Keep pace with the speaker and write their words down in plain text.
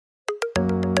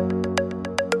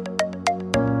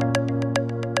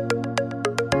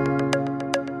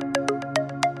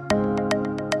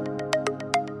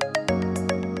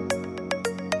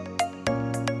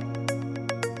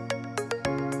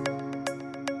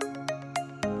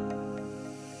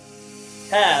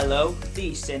Hello,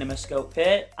 the CinemaScope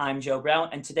here. I'm Joe Brown,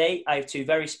 and today I have two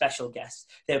very special guests.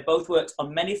 They have both worked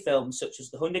on many films such as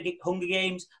The Hunger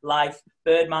Games, Life,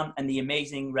 Birdman, and The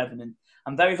Amazing Revenant.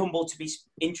 I'm very humbled to be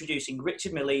introducing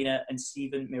Richard Molina and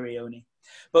Stephen Mirrione.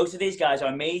 Both of these guys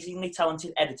are amazingly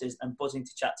talented editors and buzzing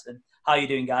to chat to them. How are you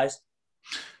doing, guys?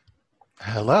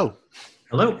 Hello.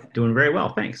 Hello. Doing very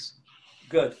well, thanks.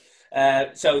 Good.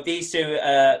 So these two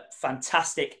are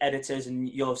fantastic editors, and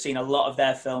you'll have seen a lot of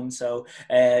their films. So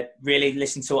really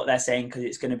listen to what they're saying, because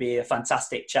it's going to be a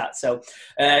fantastic chat. So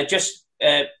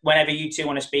whenever you two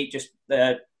want to speak, just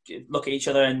look at each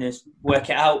other and just work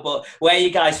it out. But where are you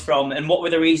guys from, and what were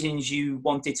the reasons you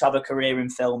wanted to have a career in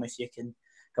film, if you can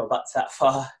go back to that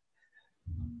far?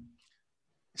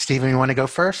 Stephen, you want to go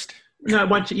first? No,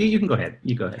 why don't you can go ahead.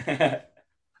 You go ahead.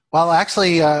 Well,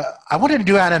 actually, I wanted to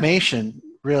do animation,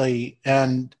 really.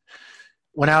 And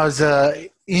when I was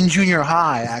in junior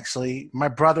high, actually, my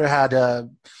brother had an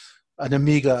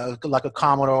Amiga, like a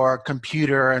Commodore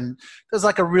computer, and there's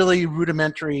like a really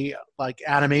rudimentary like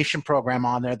animation program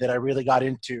on there that I really got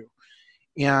into.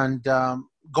 And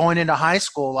going into high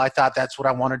school, I thought that's what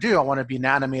I want to do. I want to be an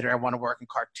animator. I want to work in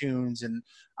cartoons, and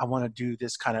I want to do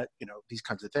this kind of, these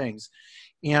kinds of things.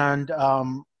 And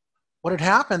what had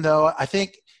happened, though, I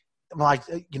think, like,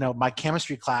 my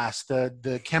chemistry class,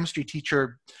 the chemistry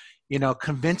teacher,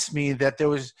 convinced me that there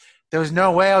was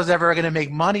no way I was ever going to make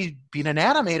money being an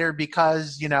animator,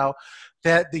 because, in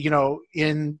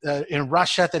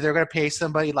Russia, that they're going to pay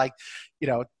somebody like,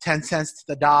 10 cents to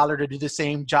the dollar to do the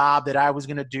same job that I was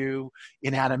going to do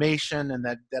in animation, and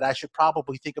that I should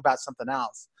probably think about something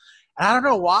else. And I don't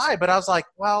know why, but I was like,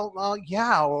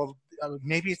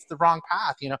 maybe it's the wrong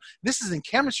path. This is in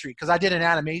chemistry, because I did an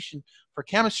animation for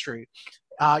chemistry,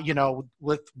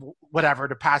 with whatever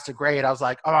to pass a grade. I was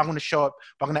like, I'm going to show up,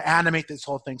 I'm going to animate this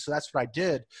whole thing. So that's what I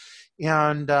did.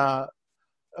 And,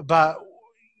 but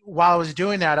while I was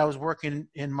doing that, I was working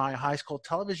in my high school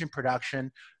television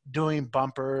production, doing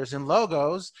bumpers and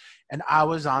logos. And I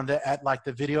was on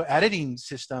the video editing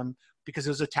system, because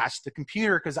it was attached to the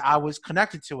computer, because I was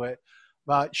connected to it.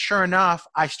 But sure enough,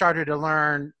 I started to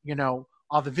learn,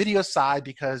 all the video side,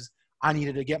 because I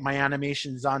needed to get my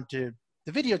animations onto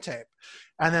the videotape.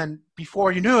 And then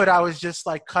before you knew it, I was just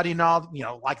like cutting all,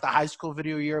 like the high school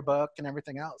video yearbook and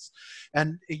everything else.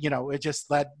 And, it just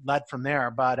led from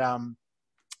there. But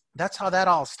that's how that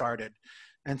all started.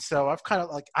 And so I've kind of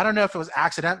like, I don't know if it was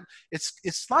accident.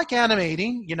 It's like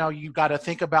animating, you got to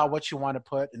think about what you want to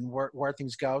put and where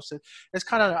things go. So it's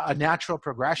kind of a natural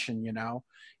progression,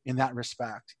 in that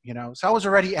respect, So I was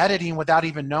already editing without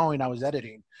even knowing I was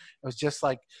editing. It was just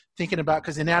like thinking about,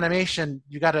 because in animation,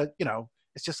 you got to,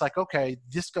 it's just like, okay,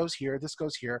 this goes here, I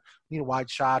need a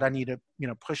wide shot, I need to,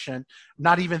 push in. I'm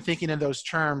not even thinking in those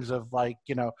terms of like,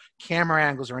 camera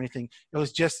angles or anything. It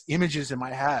was just images in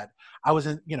my head. I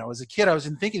wasn't, as a kid, I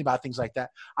wasn't thinking about things like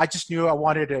that. I just knew I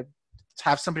wanted to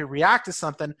have somebody react to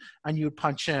something, and you would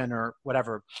punch in or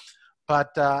whatever. But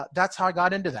that's how I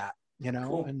got into that,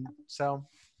 Cool. And so.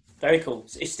 Very cool.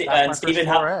 And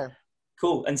Stephen,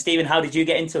 cool. And Stephen, how did you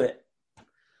get into it?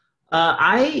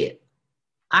 I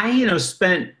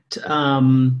spent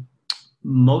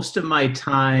most of my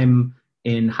time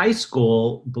in high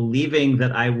school believing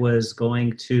that I was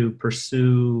going to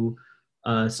pursue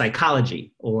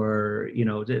psychology, or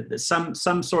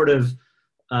some sort of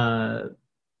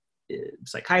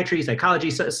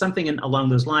psychology, something along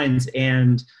those lines,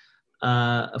 and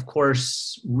of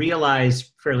course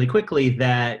realized fairly quickly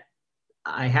that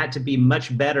I had to be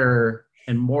much better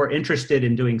and more interested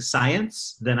in doing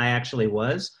science than I actually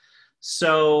was.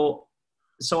 So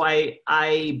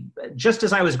I just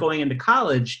as I was going into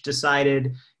college,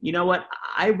 decided, what,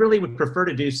 I really would prefer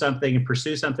to do something and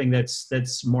pursue something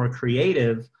that's more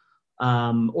creative,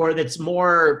 or that's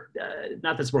more,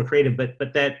 not that's more creative,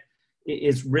 but that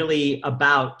is really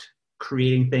about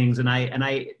creating things. And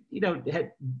I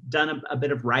had done a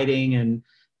bit of writing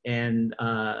and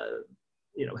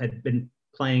had been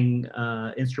playing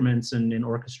instruments and in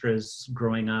orchestras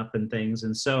growing up and things.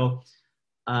 And so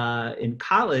in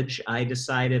college, I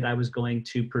decided I was going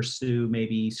to pursue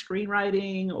maybe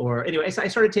screenwriting, or anyway, I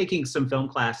started taking some film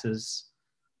classes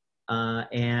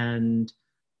and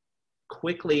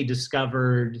quickly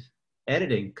discovered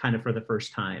editing kind of for the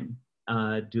first time,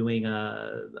 doing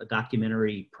a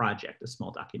documentary project, a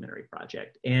small documentary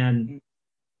project. And,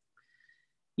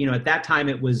 at that time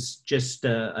it was just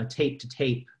a tape to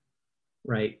tape,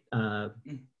 right,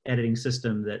 editing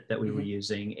system that we were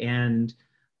using. And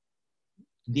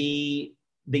the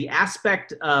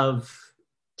aspect of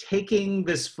taking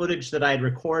this footage that I'd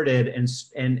recorded and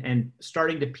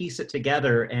starting to piece it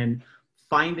together and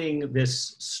finding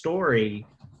this story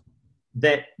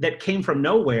that came from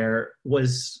nowhere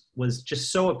was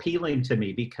just so appealing to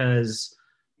me, because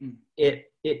it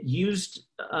used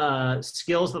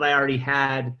skills that I already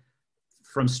had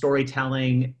from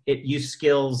storytelling. It used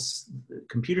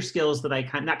computer skills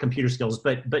that not computer skills,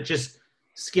 but just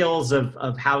skills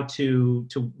of how to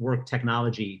work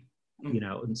technology,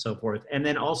 and so forth. And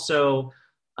then also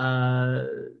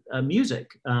music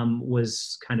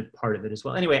was kind of part of it as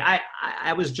well. Anyway,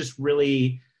 I was just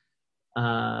really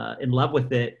in love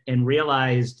with it, and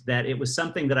realized that it was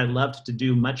something that I loved to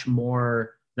do much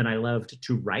more than I loved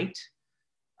to write.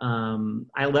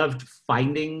 I loved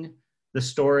finding the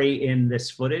story in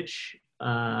this footage.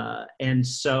 And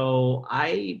so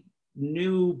I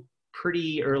knew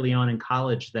pretty early on in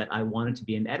college that I wanted to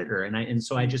be an editor. And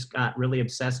so I just got really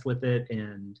obsessed with it,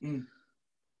 and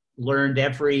learned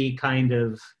every kind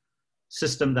of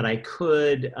system that I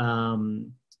could,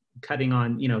 cutting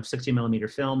on, 60 millimeter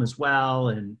film as well.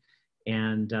 And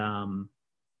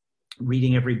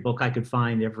reading every book I could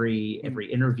find, every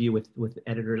interview with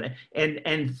editors.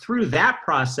 And through that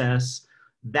process,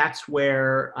 that's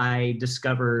where I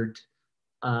discovered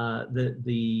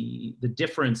the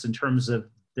difference in terms of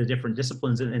the different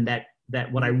disciplines, and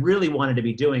that what I really wanted to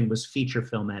be doing was feature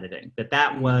film editing.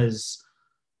 That was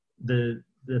the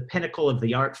pinnacle of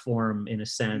the art form, in a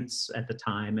sense, at the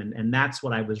time, and that's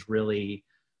what I was really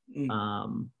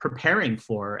preparing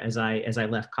for as I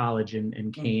left college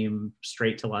and came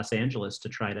straight to Los Angeles to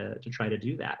try to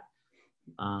do that.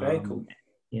 Very cool.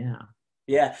 Yeah.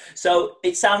 Yeah. So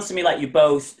it sounds to me like you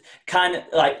both kind of,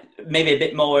 like, maybe a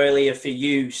bit more earlier for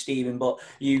you, Stephen, but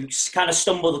you kind of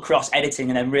stumbled across editing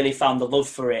and then really found the love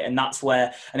for it. And that's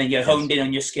where, and then you honed in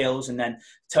on your skills and then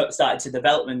started to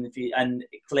development. And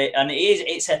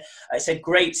it's a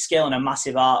great skill and a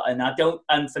massive art.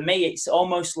 And for me, it's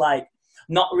almost like,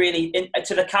 not really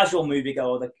to the casual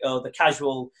moviegoer or the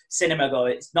casual cinema goer,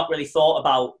 it's not really thought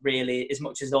about really as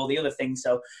much as all the other things.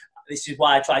 So this is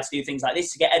why I try to do things like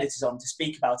this, to get editors on to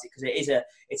speak about it, because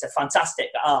it's a fantastic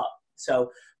art. So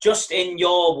just in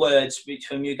your words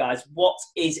from you guys, what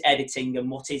is editing and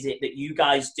what is it that you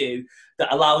guys do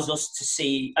that allows us to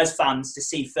see, as fans, to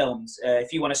see films?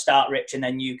 If you want to start, Rich, and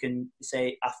then you can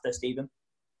say after, Stephen.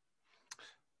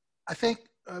 I think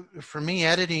for me,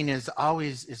 editing is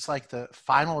always, it's like the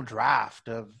final draft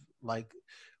of like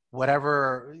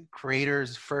whatever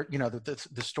creators for,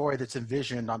 the story that's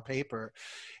envisioned on paper.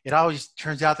 It always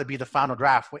turns out to be the final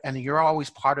draft, and you're always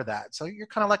part of that. So you're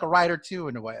kind of like a writer too,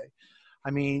 in a way.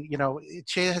 I mean,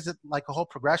 it has like a whole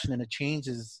progression, and it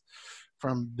changes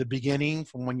from the beginning,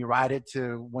 from when you write it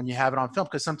to when you have it on film.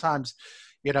 Because sometimes,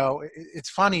 it's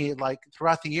funny, like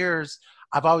throughout the years,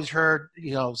 I've always heard,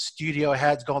 studio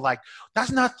heads go like,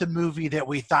 that's not the movie that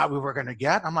we thought we were going to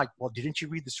get. I'm like, well, didn't you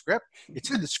read the script? It's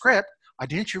in the script.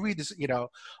 Didn't you read this?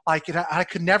 I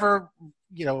could never,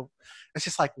 it's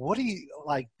just like, what do you,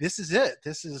 like, this is it.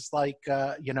 This is like,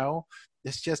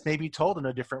 it's just maybe told in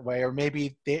a different way, or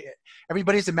maybe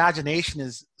everybody's imagination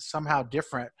is somehow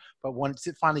different. But once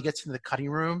it finally gets into the cutting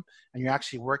room and you're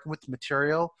actually working with the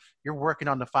material, you're working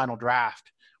on the final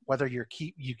draft. Whether you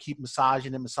keep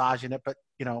massaging it, but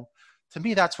to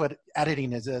me, that's what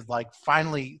editing is like,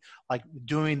 finally, like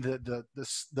doing the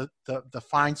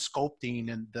fine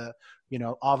sculpting and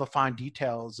all the fine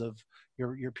details of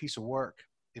your piece of work,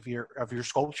 of your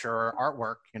sculpture or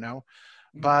artwork,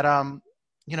 but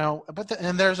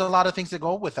and there's a lot of things that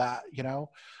go with that,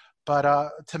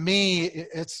 but to me,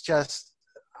 it's just,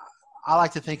 I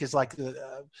like to think it's like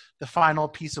the final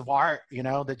piece of art,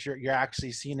 that you're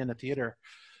actually seeing in the theater.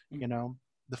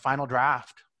 The final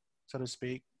draft, so to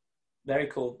speak. Very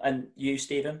cool. And you,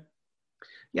 Stephen?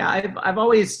 Yeah, I've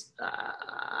always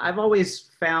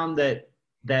found that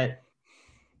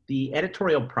the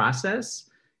editorial process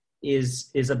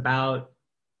is about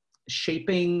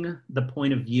shaping the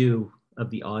point of view of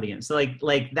the audience.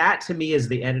 Like that to me is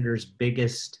the editor's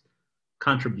biggest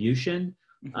contribution.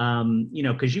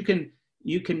 Because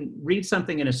you can read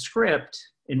something in a script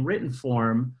in written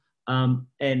form.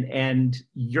 And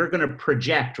you're going to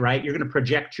project, right? You're going to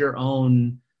project your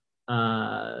own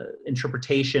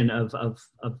interpretation of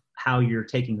how you're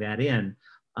taking that in.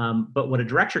 But what a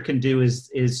director can do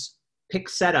is pick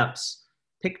setups,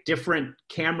 pick different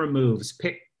camera moves,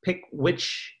 pick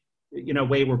which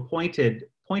way we're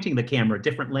pointing the camera,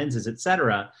 different lenses,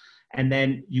 etc. And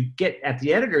then you get, at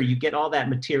the editor, you get all that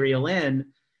material in,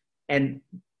 and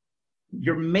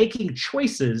you're making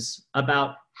choices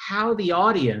about how the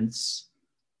audience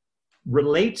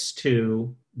relates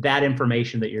to that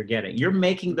information that you're getting. You're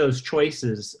making those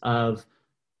choices of,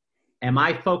 am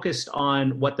I focused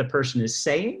on what the person is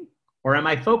saying, Or am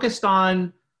I focused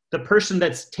on the person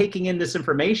that's taking in this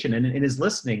information and is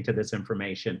listening to this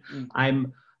information?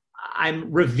 I'm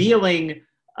revealing,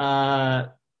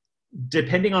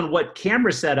 depending on what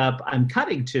camera setup I'm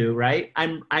cutting to, right?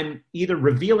 I'm either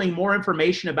revealing more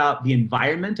information about the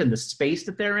environment and the space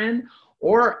that they're in,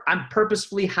 or I'm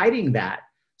purposefully hiding that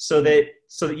so that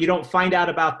you don't find out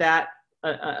about that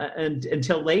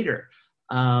until later.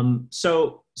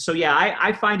 So yeah,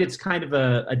 I find it's kind of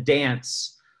a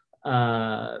dance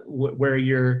where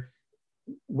you're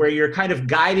kind of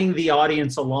guiding the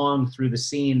audience along through the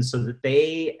scene so that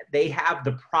they have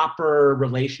the proper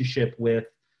relationship with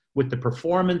the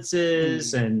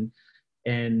performances and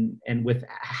with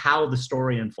how the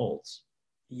story unfolds.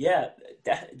 Yeah,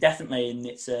 definitely. And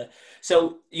it's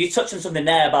so you touched on something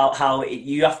there about how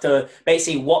you have to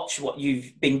basically watch what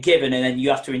you've been given, and then you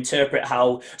have to interpret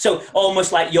how. So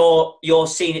almost like you're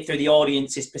seeing it through the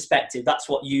audience's perspective. That's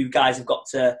what you guys have got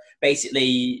to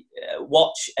basically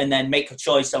watch, and then make a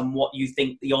choice on what you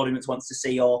think the audience wants to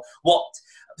see or what.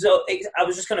 So I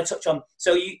was just going to touch on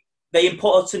the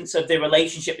importance of the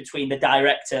relationship between the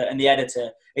director and the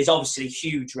editor is obviously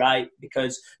huge, right?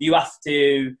 Because you have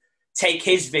to take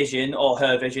his vision or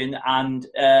her vision and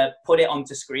put it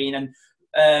onto screen.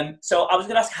 And so I was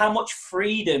going to ask, how much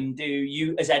freedom do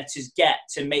you as editors get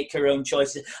to make your own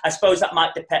choices? I suppose that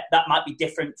might be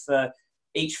different for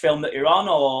each film that you're on,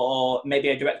 or maybe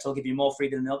a director will give you more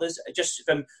freedom than others. Just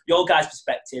from your guys'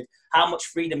 perspective, how much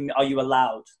freedom are you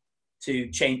allowed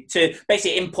to change, to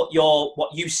basically input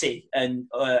what you see and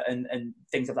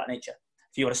things of that nature?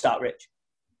 If you want to start, Rich.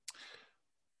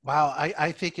 Wow,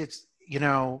 I think it's,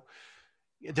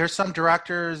 there's some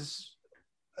directors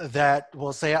that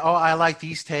will say, oh, I like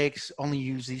these takes, only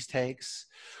use these takes,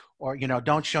 or,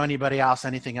 don't show anybody else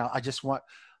anything else. I just want,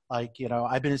 I've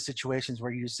been in situations where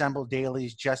you assemble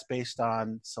dailies just based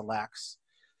on selects,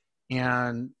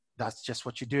 and that's just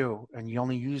what you do. And you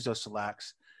only use those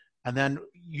selects. And then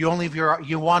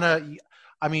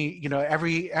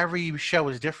every show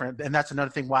is different. And that's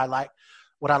another thing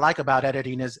what I like about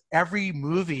editing is every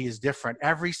movie is different.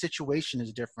 Every situation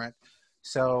is different.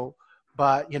 So,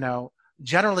 but,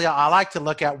 generally I like to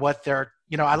look at what they're,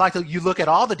 you look at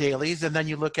all the dailies, and then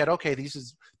you look at, okay, this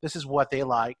is what they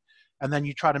like. And then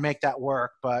you try to make that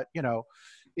work. But,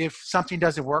 if something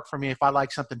doesn't work for me, if I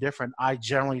like something different, I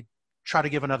generally try to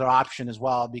give another option as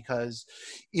well, because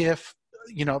if,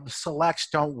 the selects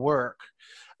don't work,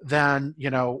 then,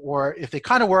 or if they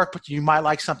kind of work, but you might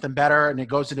like something better and it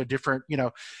goes in a different,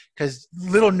 because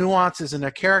little nuances in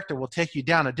a character will take you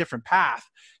down a different path,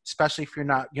 especially if you're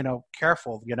not,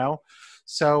 careful,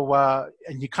 So,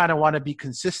 and you kind of want to be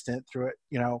consistent through it,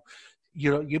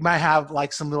 you might have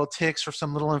like some little ticks or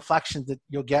some little inflections that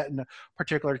you'll get in a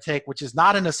particular take, which is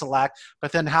not in a select,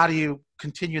 but then how do you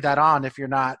continue that on if you're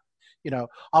not, all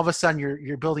of a sudden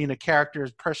you're building a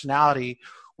character's personality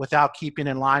without keeping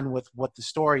in line with what the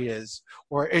story is,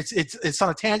 or it's on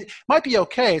a tangent. It might be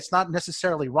okay. It's not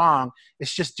necessarily wrong.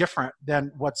 It's just different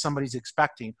than what somebody's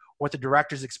expecting, what the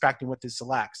director's expecting with the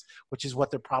selects, which is what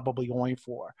they're probably going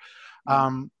for.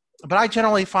 But I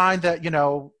generally find that,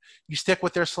 you stick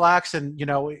with their selects, and,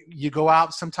 you go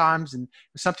out sometimes, and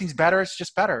if something's better, it's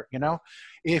just better.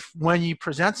 If when you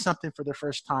present something for the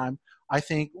first time, I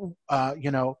think,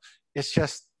 it's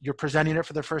just you're presenting it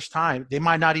for the first time. They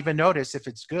might not even notice if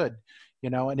it's good,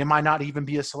 and it might not even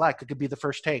be a select. It could be the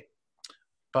first take,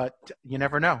 but you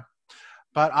never know.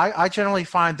 But I generally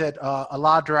find that a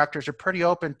lot of directors are pretty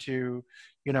open to,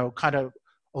 kind of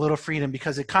a little freedom,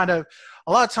 because it kind of,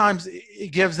 a lot of times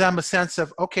it gives them a sense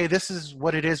of, okay, this is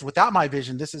what it is without my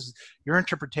vision. This is your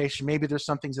interpretation. Maybe there's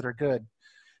some things that are good,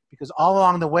 because all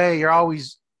along the way, you're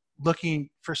always looking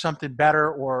for something better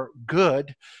or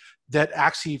good that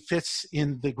actually fits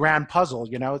in the grand puzzle.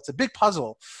 It's a big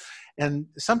puzzle, and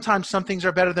sometimes some things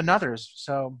are better than others.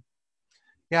 So,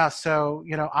 yeah. So,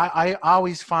 I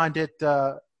always find it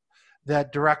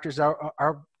that directors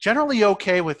are generally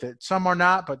okay with it. Some are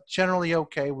not, but generally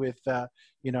okay with,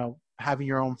 having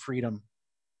your own freedom.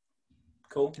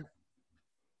 Cool.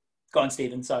 Go on,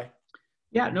 Stephen. Sorry.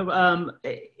 Yeah, no,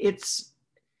 it's,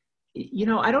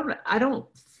 I don't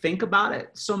think about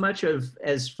it so much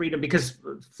as freedom, because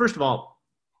first of all,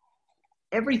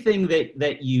 everything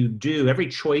that you do, every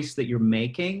choice that you're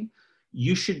making,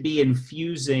 you should be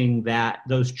infusing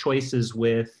those choices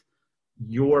with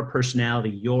your personality,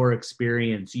 your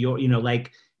experience, you're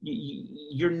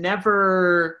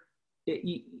never,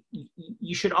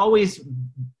 you should always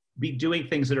be doing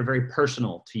things that are very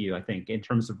personal to you, I think, in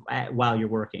terms of while you're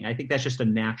working. I think that's just a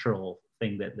natural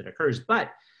thing that occurs. But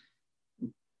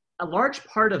a large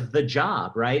part of the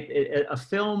job, right? A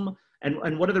film,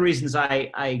 And one of the reasons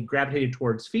I gravitated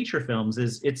towards feature films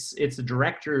is it's a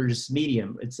director's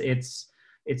medium.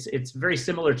 It's very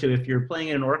similar to if you're playing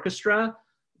in an orchestra,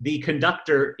 the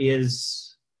conductor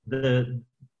is the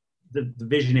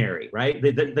visionary, right?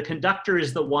 The conductor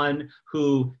is the one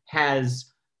who has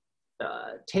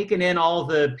taken in all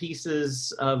the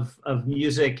pieces of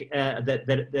music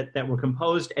that were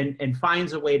composed and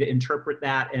finds a way to interpret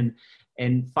that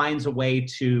and finds a way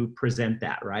to present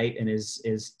that, right? And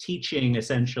is teaching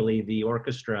essentially the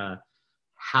orchestra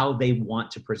how they want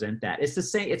to present that. It's the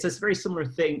same. It's a very similar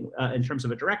thing in terms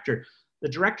of a director. The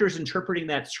director is interpreting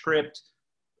that script.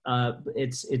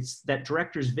 It's that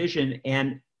director's vision.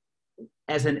 And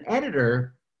as an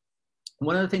editor,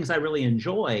 one of the things I really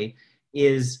enjoy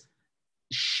is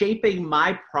shaping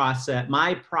my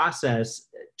process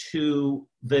to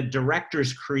the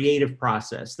director's creative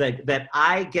process, that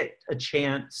I get a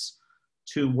chance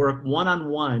to work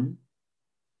one-on-one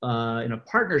in a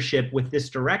partnership with this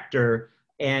director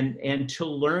and to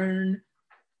learn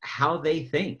how they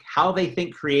think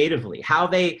creatively, how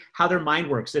their mind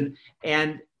works.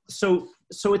 And so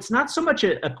it's not so much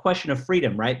a question of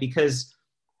freedom, right? Because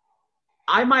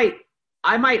I might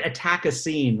attack a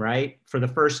scene, right, for the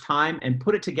first time and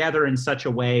put it together in such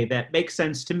a way that makes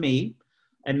sense to me.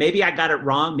 And maybe I got it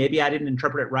wrong. Maybe I didn't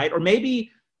interpret it right. Or maybe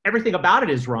everything about it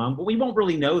is wrong, but we won't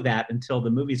really know that until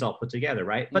the movie's all put together,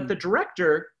 right? But the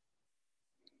director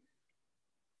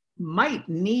might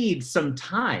need some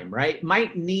time, right?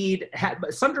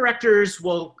 Some directors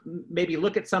will maybe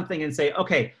look at something and say,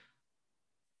 okay,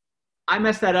 I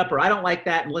messed that up, or I don't like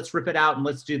that, and let's rip it out and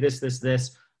let's do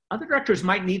this. Other directors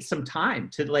might need some time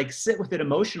to like sit with it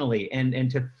emotionally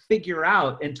and to figure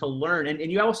out and to learn.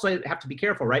 And you also have to be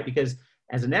careful, right? Because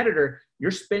as an editor, you're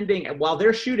spending, while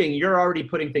they're shooting, you're already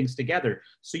putting things together.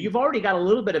 So you've already got a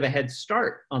little bit of a head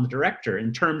start on the director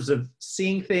in terms of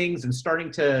seeing things and starting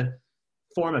to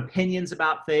form opinions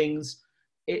about things.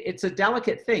 It's a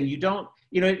delicate thing. You don't,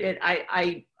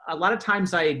 a lot of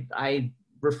times I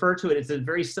refer to it as a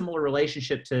very similar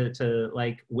relationship to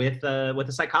like with a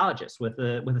psychologist, with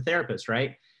a therapist,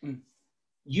 right?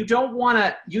 You don't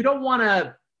want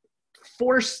to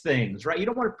force things, right? You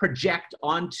don't want to project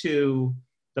onto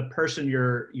the person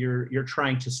you're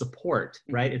trying to support,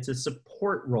 right? It's a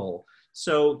support role.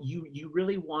 So you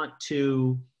really want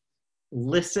to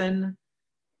listen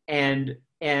and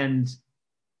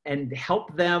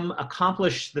help them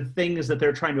accomplish the things that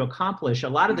they're trying to accomplish. A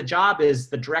lot of the job is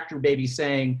the director maybe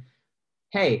saying,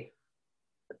 hey,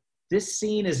 this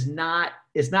scene is not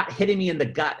hitting me in the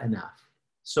gut enough.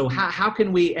 So how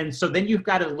can we, and so then you've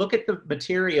got to look at the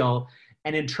material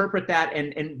and interpret that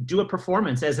and do a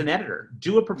performance as an editor,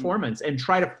 do a performance and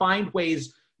try to find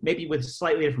ways, maybe with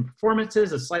slightly different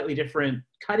performances, a slightly different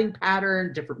cutting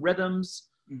pattern, different rhythms,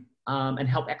 and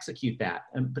help execute that.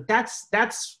 But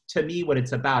that's to me what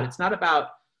it's about. It's not about,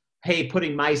 hey,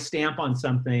 putting my stamp on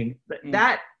something.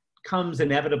 That comes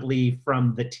inevitably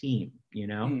from the team,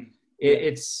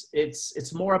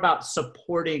 It's more about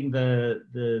supporting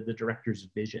the director's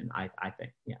vision, I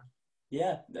think.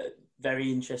 Yeah,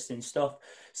 very interesting stuff.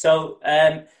 So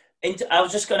I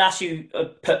was just going to ask you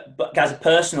guys a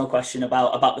personal question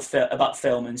about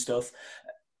film and stuff.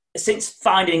 Since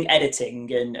finding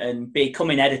editing and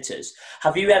becoming editors,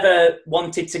 have you ever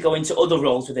wanted to go into other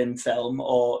roles within film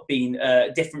or been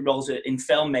different roles in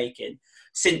filmmaking?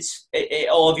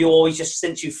 Or have you always just,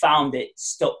 since you found it,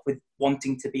 stuck with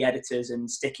wanting to be editors and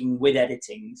sticking with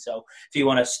editing? So if you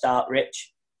want to start,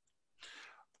 Rich.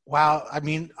 Wow. I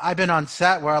mean, I've been on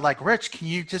set where I'm like, Rich, can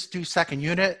you just do second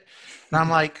unit? And I'm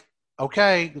like,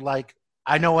 okay, like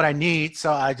I know what I need.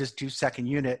 So I just do second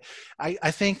unit.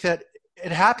 I think that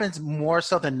it happens more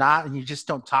so than not, and you just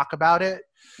don't talk about it,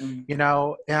 and,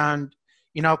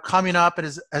 coming up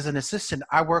as an assistant,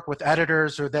 I work with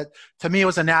editors, or that to me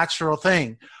was a natural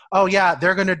thing. Oh yeah,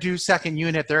 they're going to do second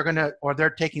unit.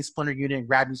 They're taking splinter unit and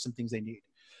grabbing some things they need.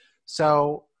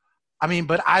 So, I mean,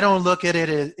 but I don't look at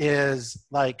it as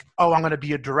like, oh, I'm going to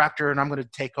be a director and I'm going to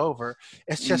take over.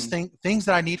 It's just things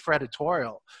that I need for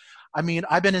editorial. I mean,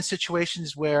 I've been in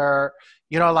situations where,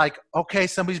 like, okay,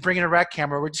 somebody's bringing a rec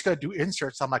camera. We're just going to do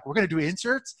inserts. I'm like, we're going to do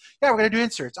inserts? Yeah, we're going to do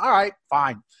inserts. All right,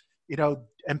 fine.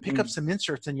 And pick up some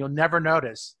inserts and you'll never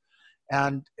notice.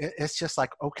 And it's just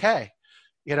like, okay,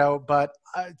 but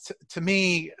to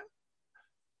me,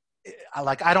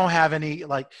 I don't have any,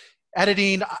 like,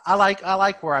 editing. I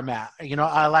like where I'm at.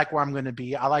 I like where I'm going to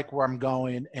be. I like where I'm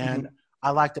going. And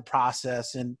I like the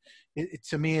process. And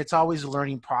to me, it's always a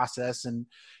learning process. And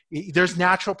there's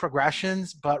natural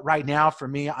progressions, but right now for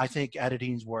me, I think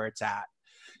editing's where it's at,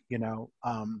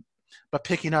 but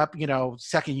picking up,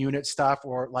 second unit stuff,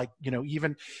 or like,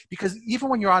 even because even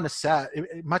when you're on the set,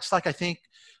 much like I think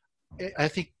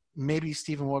maybe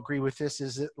Stephen will agree with this,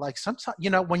 is that like sometimes,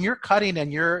 when you're cutting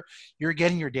and you're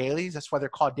getting your dailies, that's why they're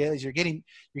called dailies. You're getting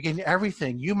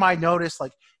everything. You might notice,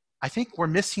 like, I think we're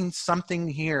missing something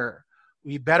here.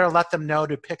 We better let them know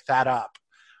to pick that up.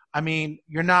 I mean,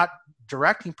 you're not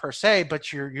directing per se,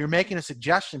 but you're making a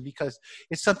suggestion because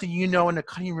it's something in the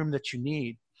cutting room that you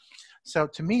need. So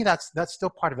to me, that's still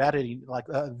part of editing, like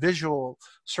a visual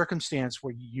circumstance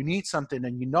where you need something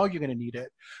and you're going to need it.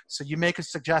 So you make a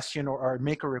suggestion or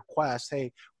make a request.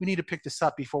 Hey, we need to pick this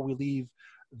up before we leave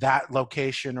that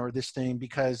location or this thing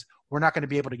because we're not going to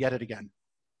be able to get it again.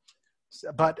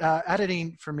 So, but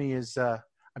editing for me is,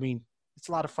 it's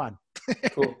a lot of fun.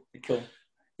 Cool.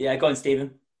 Yeah, go on,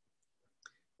 Stephen.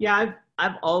 Yeah,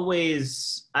 I've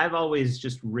always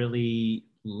just really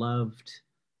loved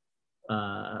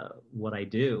what I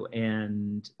do,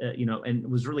 and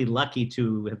and was really lucky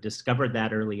to have discovered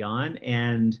that early on.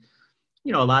 And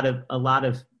a lot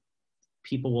of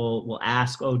people will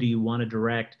ask, "Oh, do you want to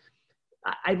direct?"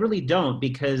 I really don't,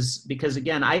 because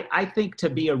again, I think to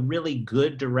be a really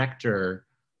good director,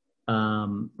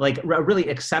 like a really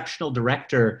exceptional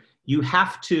director, you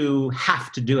have to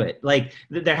do it. Like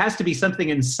there has to be something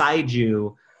inside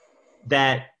you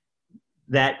that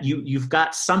you've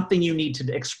got something you need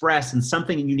to express and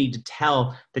something you need to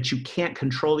tell, that you can't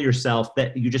control yourself,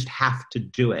 that you just have to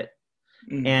do it.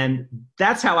 Mm. And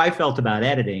that's how I felt about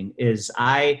editing. Is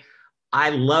I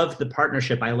love the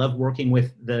partnership. I love working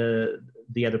with the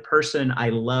other person. I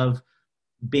love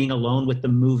being alone with the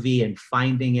movie and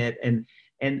finding it. And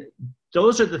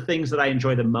those are the things that I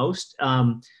enjoy the most.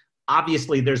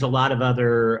 Obviously, there's a lot of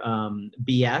other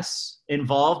BS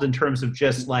involved in terms of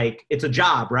just like, it's a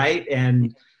job, right?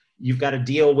 And you've got to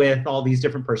deal with all these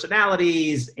different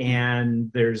personalities,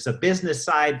 and there's a business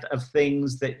side of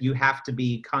things that you have to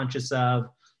be conscious of.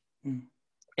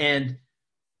 And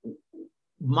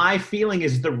my feeling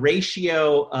is the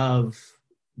ratio of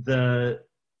the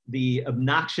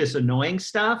obnoxious, annoying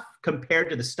stuff compared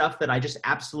to the stuff that I just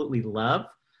absolutely love.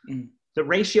 The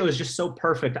ratio is just so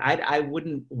perfect. I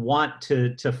wouldn't want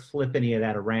to flip any of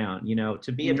that around.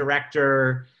 To be a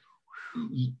director,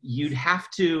 you'd have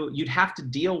to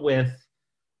deal with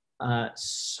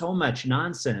so much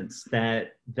nonsense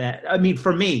that I mean,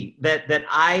 for me, that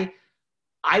I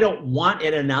don't want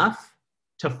it enough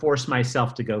to force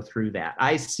myself to go through that.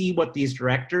 I see what these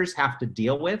directors have to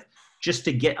deal with just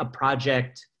to get a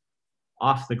project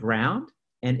off the ground,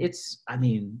 and I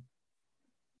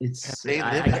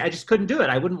just couldn't do it.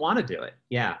 I wouldn't want to do it.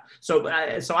 Yeah. So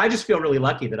I just feel really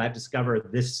lucky that I've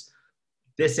discovered this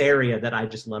area that I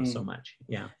just love so much.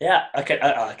 Yeah. Yeah. I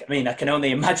can only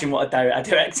imagine what a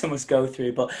director must go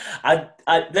through, but I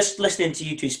just listening to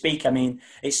you two speak,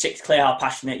 it's clear how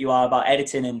passionate you are about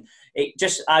editing, and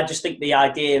I just think the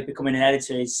idea of becoming an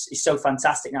editor is so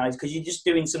fantastic now, because you're just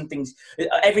doing some things.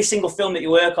 Every single film that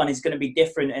you work on is going to be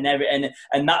different,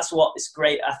 and that's what is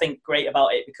great. I think great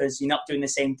about it, because you're not doing the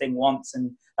same thing once.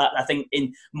 And I think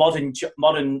in modern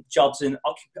jobs and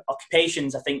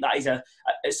occupations, I think that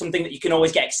is something that you can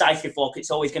always get excited for, because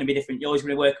it's always going to be different. You're always going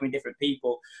to be working with different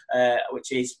people,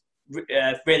 which is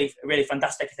really, really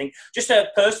fantastic. I think just a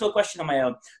personal question on my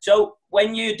own. So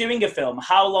when you're doing a film,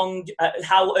 how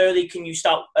early can you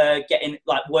start getting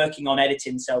working on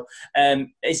editing? So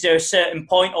is there a certain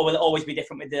point, or will it always be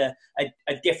different with a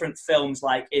different films?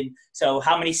 So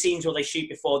how many scenes will they shoot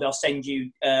before they'll send you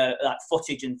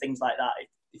footage and things like that?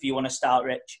 If you want to start,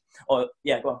 Rich, or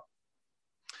go on.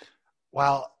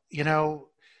 Well,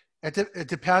 it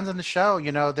depends on the show.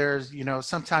 There's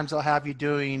sometimes they'll have you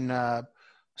doing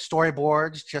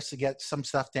storyboards just to get some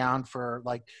stuff down for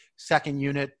like second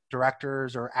unit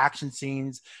directors or action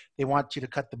scenes. They want you to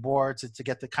cut the boards to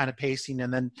get the kind of pacing,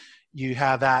 and then you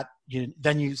have that.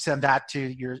 Then you send that to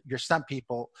your stunt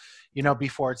people,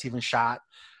 before it's even shot.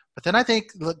 But then I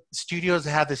think studios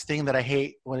have this thing that I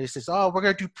hate when it says, "Oh, we're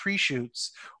going to do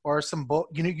pre-shoots or some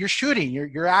you're shooting,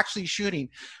 you're actually shooting,"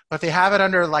 but they have it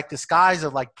under like the guise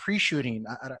of like pre-shooting.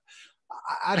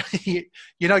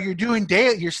 You're doing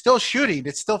you're still shooting.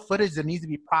 It's still footage that needs to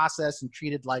be processed and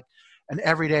treated like an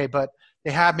everyday, but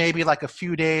they have maybe like a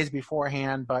few days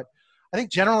beforehand. But I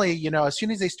think generally, as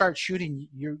soon as they start shooting,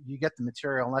 you get the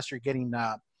material, unless you're getting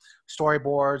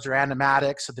storyboards or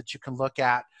animatics so that you can look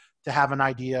at to have an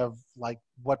idea of like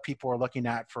what people are looking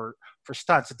at for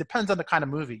stunts. It depends on the kind of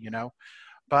movie,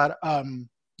 but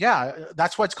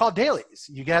that's why it's called dailies.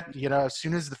 You get, as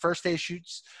soon as the first day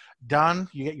shoot's done,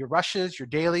 you get your rushes, your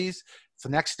dailies. It's the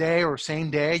next day or same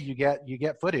day, you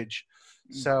get footage.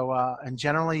 So, and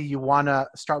generally you want to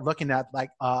start looking at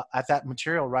at that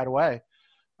material right away.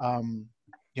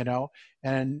 You know,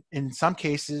 and in some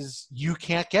cases you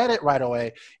can't get it right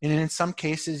away. And in some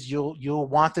cases you'll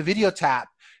want the video tap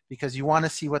because you want to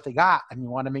see what they got and you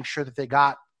want to make sure that they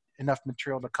got enough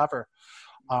material to cover.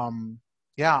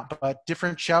 Yeah, but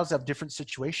different shows have different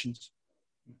situations.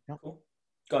 Yeah. Cool.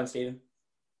 Go on, Stephen.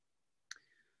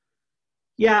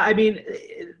 Yeah, I mean,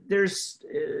 there's,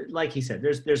 like he said,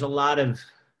 there's a lot of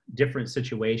different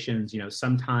situations. You know,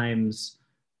 sometimes,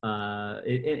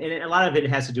 and a lot of it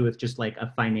has to do with just like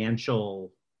a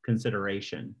financial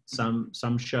consideration.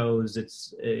 Some shows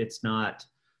it's not,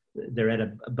 they're at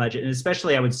a budget, and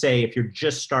especially I would say if you're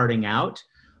just starting out,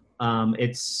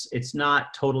 it's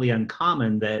not totally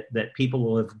uncommon that people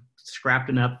will have scrapped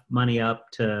enough money up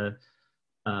to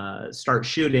start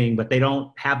shooting, but they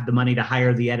don't have the money to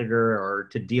hire the editor or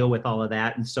to deal with all of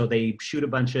that. And so they shoot a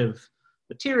bunch of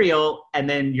material and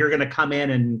then you're going to come in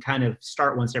and kind of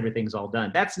start once everything's all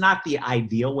done. That's not the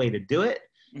ideal way to do it,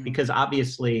 because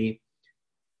obviously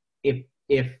if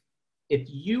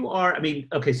you are, I mean,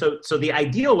 okay, so the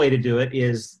ideal way to do it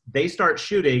is they start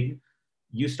shooting,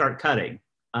 you start cutting.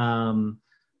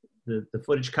 The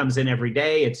footage comes in every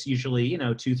day. It's usually,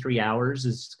 2-3 hours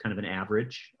is kind of an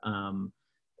average.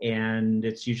 And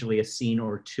it's usually a scene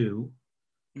or two.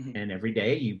 And every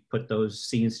day you put those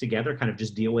scenes together, kind of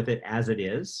just deal with it as it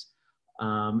is.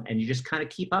 And you just kind of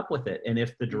keep up with it. And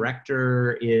if the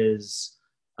director is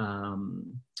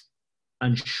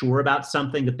unsure about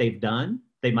something that they've done,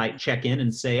 they might check in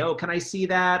and say, oh, can I see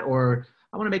that? Or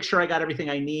I want to make sure I got everything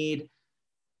I need.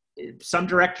 Some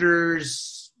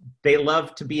directors, they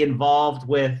love to be involved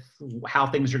with how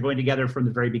things are going together from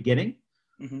the very beginning.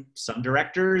 Some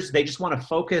directors, they just want to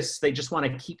focus. They just want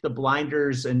to keep the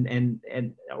blinders and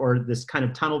or this kind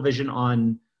of tunnel vision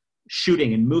on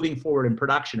shooting and moving forward in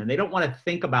production. And they don't want to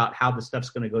think about how the stuff's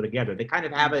going to go together. They kind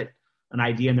of have an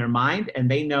idea in their mind,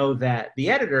 and they know that the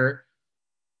editor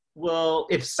will,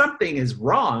 if something is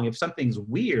wrong, if something's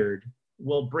weird,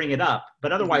 will bring it up.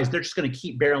 But otherwise, they're just going to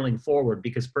keep barreling forward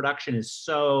because production is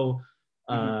so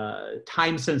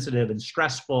time sensitive and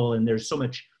stressful, and there's so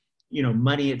much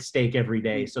money at stake every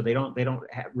day. So they don't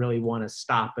really want to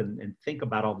stop and think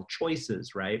about all the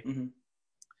choices, right?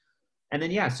 And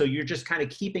then, so you're just kind of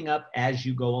keeping up as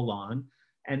you go along.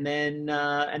 And then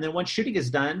once shooting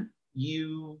is done,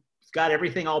 you've got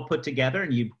everything all put together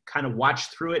and you kind of watch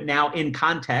through it now in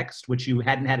context, which you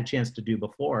hadn't had a chance to do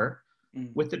before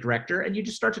with the director. And you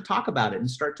just start to talk about it and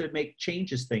start to make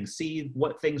changes, see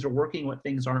what things are working, what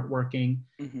things aren't working,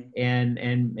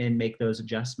 and make those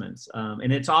adjustments.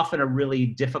 And it's often a really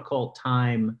difficult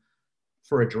time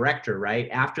for a director, right?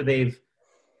 After they've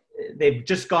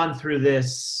just gone through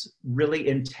this really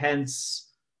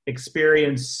intense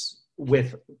experience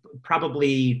with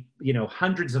probably,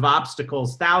 hundreds of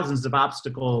obstacles, thousands of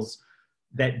obstacles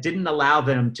that didn't allow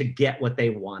them to get what they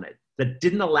wanted, that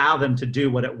didn't allow them to do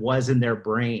what it was in their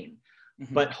brain.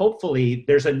 But hopefully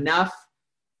there's enough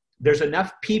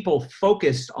people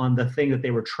focused on the thing that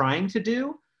they were trying to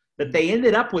do that they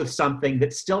ended up with something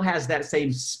that still has that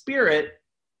same spirit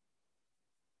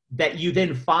that you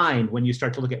then find when you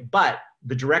start to look at. But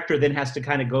the director then has to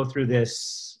kind of go through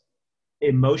this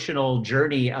emotional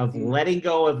journey of letting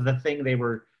go of the thing they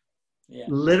were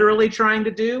literally trying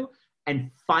to do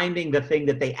and finding the thing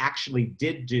that they actually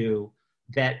did do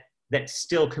that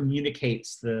still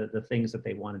communicates the things that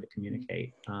they wanted to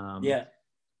communicate.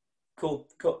 Cool.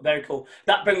 Very cool.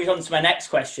 That brings me on to my next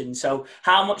question. So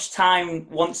how much time,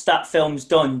 once that film's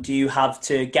done, do you have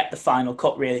to get the final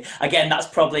cut, really? Again, that's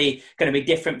probably going to be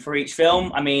different for each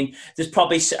film. I mean, there's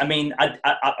probably, I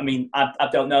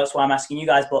don't know, that's why I'm asking you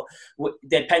guys, but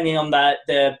depending on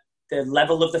the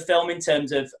level of the film in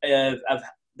terms of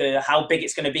how big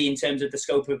it's going to be in terms of the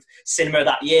scope of cinema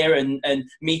that year and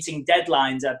meeting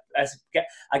deadlines,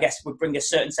 I guess would bring a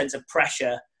certain sense of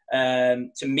pressure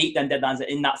to meet them deadlines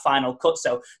in that final cut.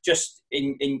 So just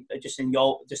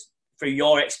through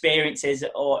your experiences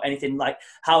or anything, like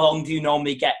how long do you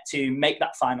normally get to make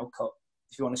that final cut?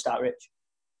 If you want to start, Rich.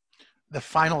 The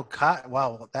final cut.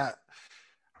 Well,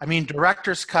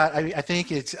 director's cut. I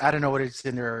think I don't know what it's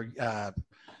in their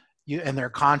in their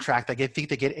contract. I think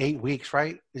they get 8 weeks,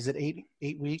 right? Is it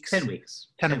 8 weeks? 10 weeks.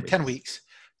 10 weeks.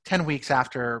 10 weeks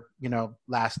after,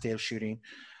 last day of shooting.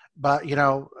 But,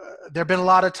 there've been a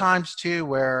lot of times too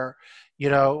where,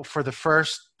 for the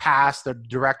first pass, the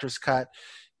director's cut,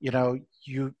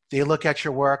 they look at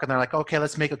your work and they're like, okay,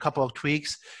 let's make a couple of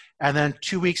tweaks. And then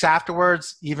 2 weeks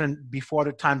afterwards, even before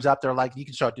the time's up, they're like, you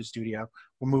can start the studio.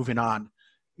 We're moving on.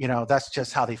 That's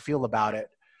just how they feel about it.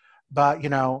 But,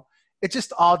 it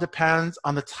just all depends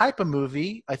on the type of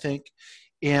movie, I think,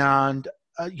 and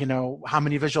how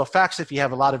many visual effects. If you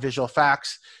have a lot of visual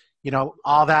effects,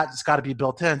 all that's got to be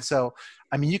built in. So,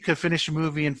 I mean, you could finish a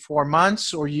movie in 4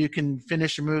 months, or you can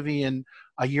finish a movie in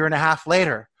a year and a half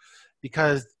later,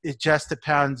 because it just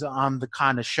depends on the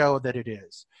kind of show that it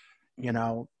is,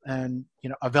 and,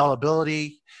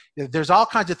 availability. There's all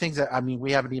kinds of things that, I mean,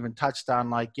 we haven't even touched on,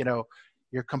 like,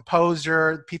 your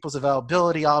composer, people's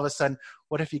availability. All of a sudden,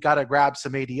 what if you got to grab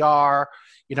some ADR?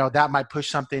 That might push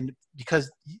something, because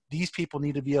these people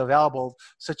need to be available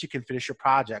so that you can finish your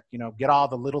project. Get all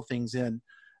the little things in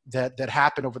that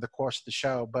happen over the course of the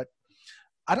show. But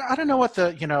I don't know what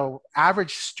the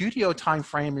average studio time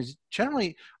frame is.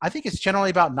 Generally, I think it's generally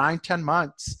about 9-10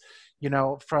 months.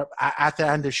 From at the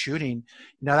end of shooting.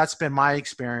 That's been my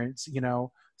experience.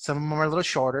 Some of them are a little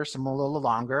shorter, some are a little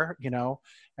longer.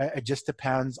 It just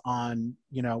depends on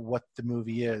what the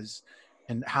movie is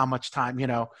and how much time.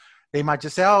 They might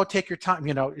just say, "Oh, take your time."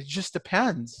 It just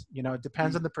depends. It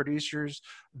depends on the producers,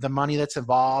 the money that's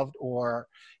involved, or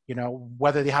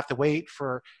whether they have to wait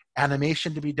for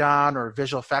animation to be done or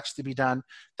visual effects to be done.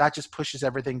 That just pushes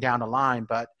everything down the line.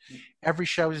 But every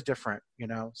show is different.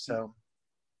 So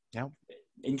yeah.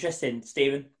 Interesting,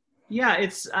 Stephen. Yeah,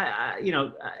 it's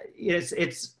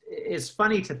it's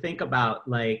funny to think about,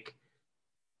 like,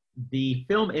 the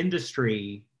film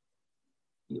industry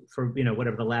for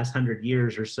whatever the last 100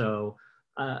 years or so,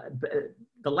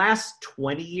 the last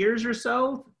 20 years or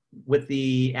so, with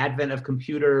the advent of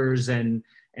computers and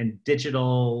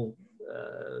digital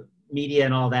media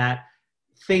and all that,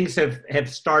 things have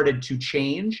started to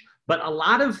change. But a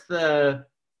lot of the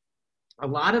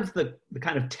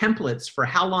kind of templates for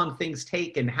how long things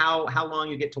take and how long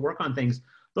you get to work on things,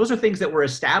 those are things that were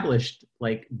established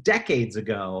like decades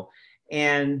ago.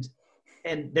 And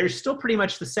they're still pretty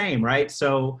much the same, right?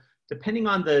 So depending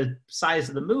on the size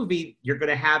of the movie, you're going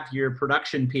to have your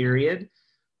production period,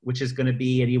 which is going to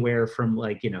be anywhere from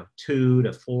 2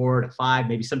 to 4 to 5,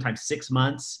 maybe sometimes 6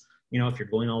 months, if you're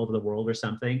going all over the world or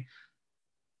something.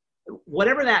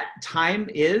 Whatever that time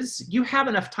is, you have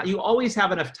enough time. You always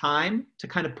have enough time to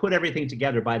kind of put everything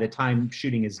together by the time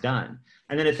shooting is done.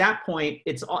 And then at that point,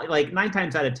 it's all, like 9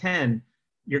 times out of 10,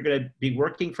 you're going to be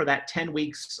working for that 10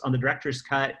 weeks on the director's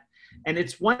cut. And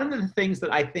it's one of the things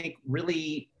that I think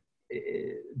really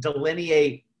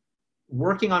delineate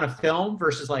working on a film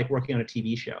versus like working on a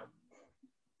TV show.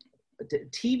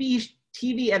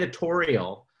 TV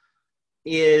editorial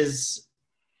is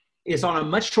on a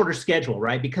much shorter schedule,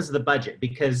 right? Because of the budget,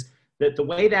 because the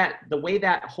way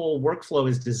that whole workflow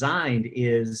is designed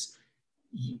is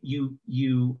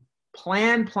you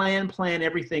plan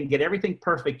everything, get everything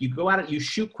perfect. You go out and you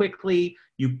shoot quickly,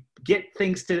 you get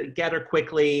things together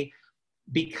quickly,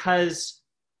 because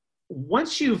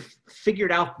once you've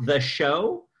figured out the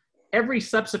show, every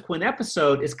subsequent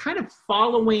episode is kind of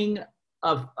following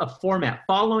a format,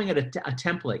 following a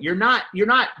template. You're not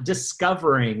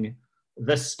discovering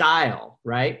the style,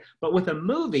 right? But with a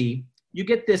movie, you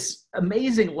get this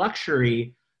amazing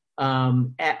luxury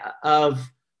of,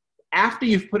 after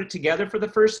you've put it together for the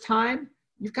first time,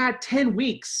 you've got 10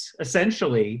 weeks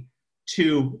essentially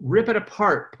to rip it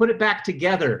apart, put it back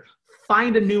together,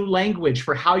 find a new language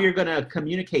for how you're going to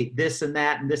communicate this and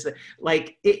that and this.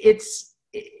 Like it's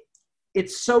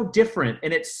so different,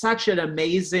 and it's such an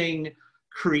amazing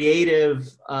creative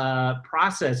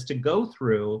process to go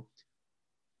through.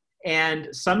 And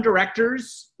some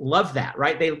directors love that,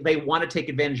 right? They want to take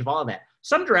advantage of all of that.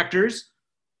 Some directors,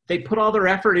 they put all their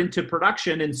effort into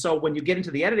production, and so when you get into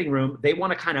the editing room, they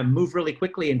want to kind of move really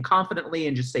quickly and confidently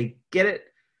and just say, get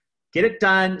it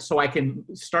done so I can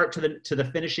start to the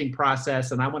finishing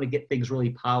process, and I want to get things really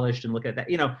polished and look at that,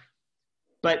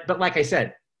 But like I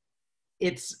said,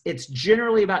 it's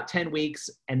generally about 10 weeks,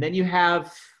 and then you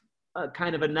have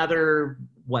kind of another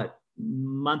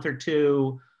month or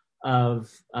two of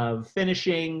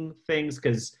finishing things,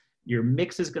 because your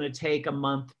mix is going to take a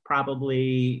month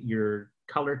probably, your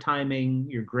color timing,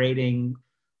 your grading,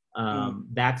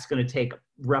 that's going to take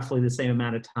roughly the same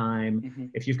amount of time. Mm-hmm.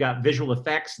 If you've got visual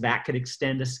effects, that could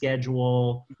extend a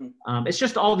schedule. Mm-hmm. It's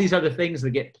just all these other things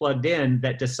that get plugged in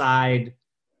that decide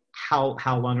how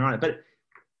long you're on it. But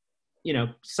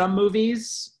some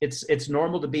movies, it's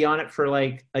normal to be on it for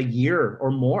like a year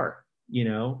or more.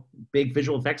 Big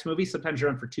visual effects movies, sometimes you're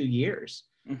on for 2 years.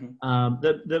 Mm-hmm.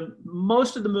 The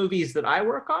most of the movies that I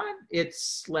work on,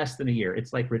 it's less than a year.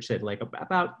 It's like Rich said, like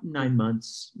about 9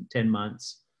 months, 10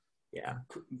 months.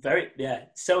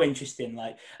 So interesting.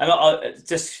 Like,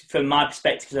 just from my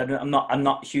perspective, because I'm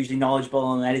not hugely knowledgeable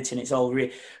on editing. It's all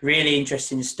really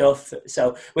interesting stuff.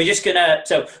 So we're just gonna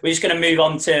move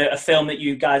on to a film that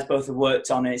you guys both have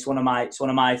worked on, and it's one of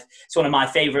my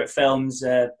favorite films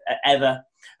ever.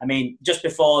 I mean, just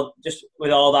with all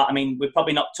that, I mean, we've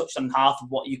probably not touched on half of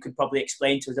what you could probably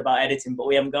explain to us about editing, but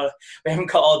we haven't got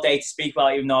all day to speak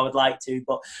about it, even though I would like to.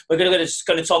 But we're just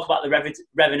going to talk about the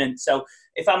Revenant. So,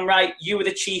 if I'm right, you were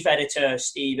the chief editor,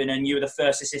 Stephen, and you were the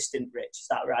first assistant, Rich. Is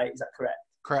that right? Is that correct?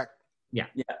 Correct. Yeah.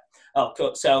 Oh,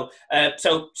 cool. So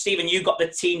Stephen, you got the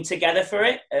team together for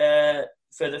it.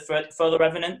 For the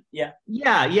Revenant, yeah,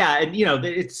 and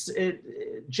it's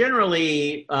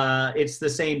generally it's the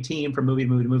same team from movie to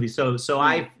movie. So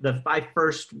I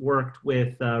first worked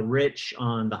with Rich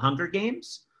on the Hunger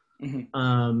Games,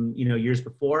 years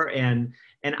before, and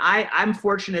I'm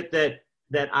fortunate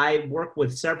that I work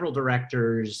with several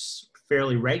directors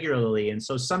fairly regularly, and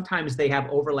so sometimes they have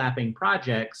overlapping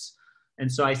projects,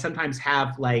 and so I sometimes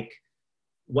have like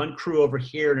one crew over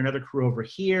here and another crew over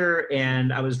here.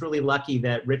 And I was really lucky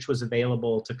that Rich was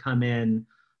available to come in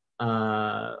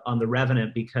on The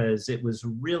Revenant, because it was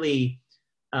really,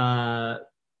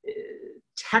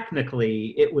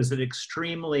 technically, it was an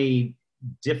extremely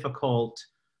difficult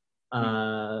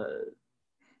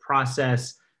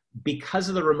process because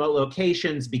of the remote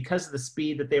locations, because of the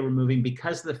speed that they were moving,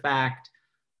 because of the fact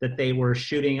that they were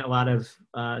shooting a lot of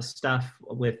stuff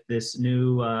with this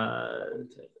new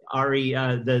RE,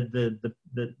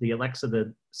 the Alexa,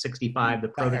 the 65, the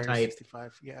prototype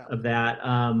 65, of that,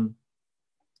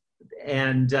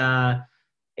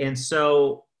 and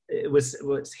so it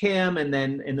was him, and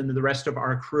then the rest of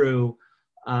our crew,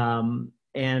 I'm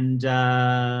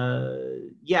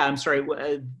sorry,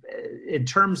 in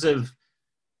terms of,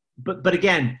 but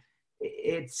again,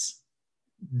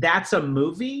 that's a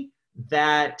movie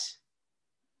that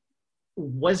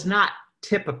was not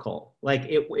typical. Like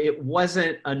it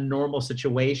wasn't a normal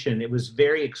situation. It was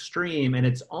very extreme, and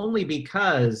it's only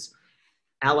because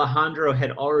Alejandro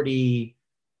had already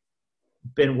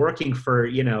been working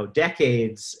for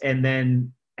decades, and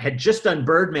then had just done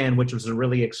Birdman, which was a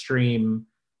really extreme,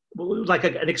 like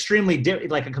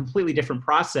a completely different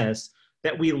process,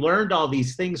 that we learned all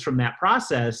these things from that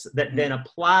process that then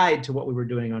applied to what we were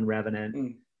doing on Revenant.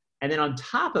 And then on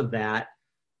top of that,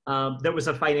 there was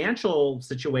a financial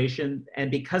situation, and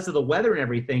because of the weather and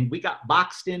everything, we got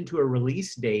boxed into a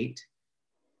release date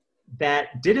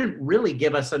that didn't really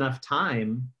give us enough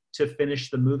time to finish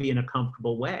the movie in a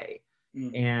comfortable way.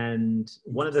 And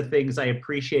one of the things I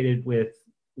appreciated with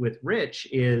Rich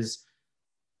is,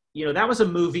 that was a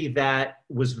movie that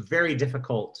was very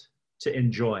difficult to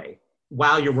enjoy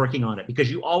while you're working on it,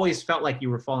 because you always felt like you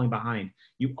were falling behind.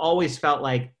 You always felt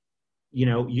like,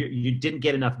 you didn't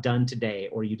get enough done today,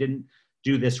 or you didn't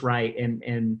do this right. And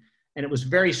it was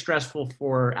very stressful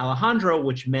for Alejandro,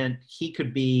 which meant he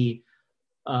could be,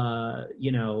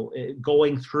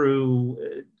 going through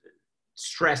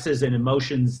stresses and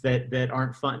emotions that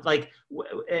aren't fun.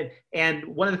 And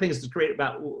one of the things that's great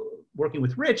about working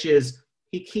with Rich is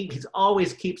he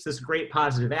always keeps this great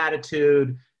positive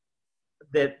attitude,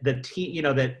 that the team,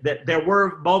 that there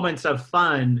were moments of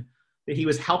fun, that he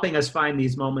was helping us find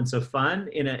these moments of fun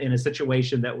in a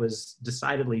situation that was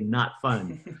decidedly not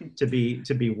fun to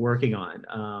be working on.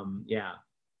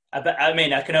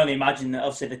 I can only imagine that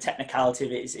obviously the technicality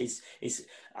of it is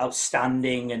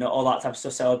outstanding and all that type of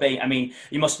stuff. So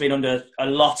you must have been under a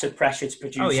lot of pressure to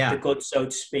produce the goods, so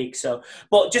to speak. So,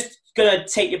 but just gonna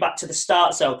take you back to the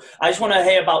start. So I just want to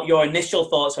hear about your initial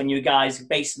thoughts when you guys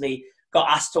basically got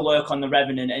asked to work on The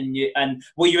Revenant, and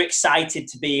were you excited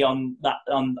to be on that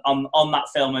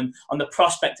film, and on the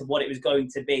prospect of what it was going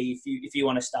to be? If you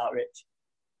want to start, Rich.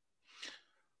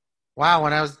 Wow,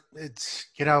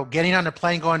 getting on the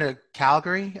plane going to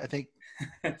Calgary, I think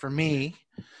for me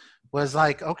was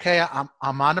like, okay,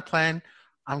 I'm on the plane,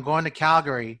 I'm going to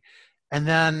Calgary, and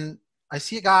then I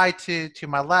see a guy to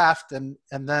my left, and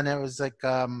then it was like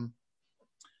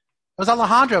it was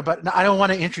Alejandro, but I don't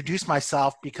want to introduce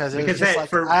myself because it was just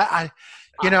like I'd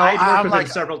worked with him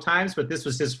several times, but this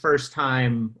was his first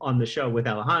time on the show with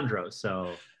Alejandro.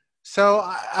 So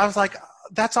I was like,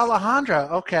 that's Alejandro.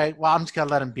 Okay, well, I'm just gonna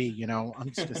let him be. I'm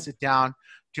just gonna sit down,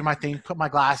 do my thing, put my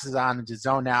glasses on, and just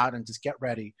zone out and just get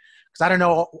ready, because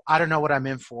I don't know what I'm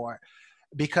in for.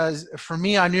 Because for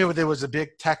me, I knew there was a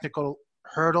big technical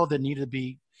hurdle that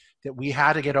we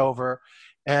had to get over,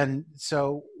 and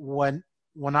so when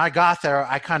I got there,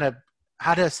 I kind of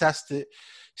had to assess the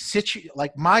situation.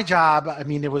 Like my job,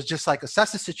 it was just like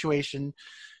assess the situation,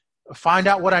 find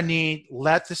out what I need,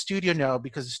 let the studio know,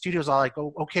 because the studios are like,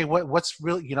 oh, okay, what's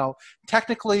really,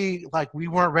 technically, like, we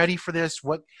weren't ready for this.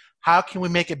 How can we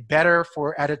make it better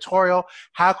for editorial?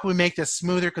 How can we make this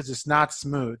smoother? Because it's not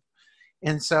smooth.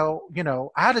 And so,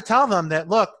 I had to tell them that,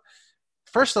 look,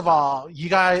 first of all, you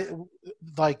guys,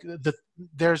 like,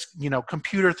 there's,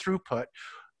 computer throughput.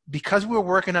 Because we were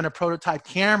working on a prototype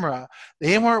camera,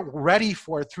 they weren't ready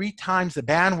for 3 times the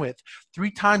bandwidth,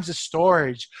 3 times the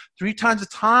storage, 3 times the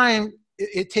time.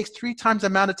 It takes 3 times the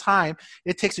amount of time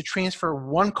it takes to transfer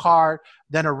one card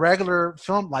than a regular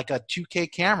film, like a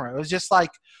 2K camera. It was just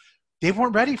like, they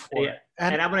weren't ready for it.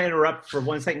 And I'm going to interrupt for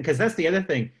 1 second, because that's the other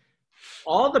thing.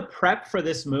 All the prep for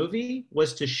this movie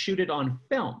was to shoot it on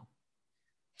film.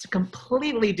 It's a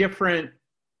completely different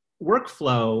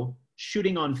workflow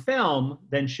shooting on film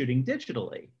than shooting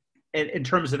digitally in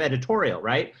terms of editorial,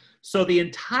 right? So the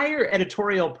entire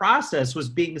editorial process was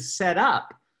being set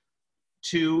up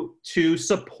to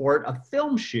support a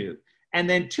film shoot. And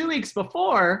then 2 weeks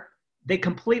before, they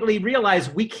completely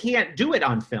realized we can't do it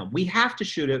on film. We have to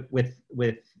shoot it with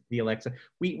the Alexa.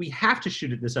 We have to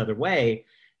shoot it this other way.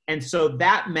 And so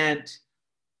that meant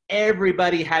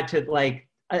everybody had to, like,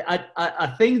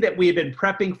 a thing that we had been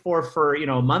prepping for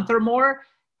a month or more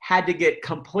had to get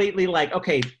completely like,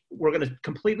 okay, we're going to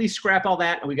completely scrap all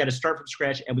that, and we got to start from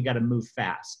scratch, and we got to move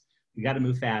fast. We got to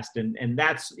move fast. And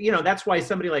that's, that's why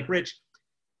somebody like Rich,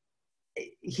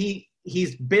 he's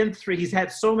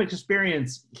had so much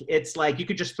experience. It's like, you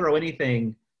could just throw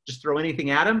anything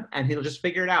at him, and he'll just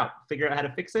figure out how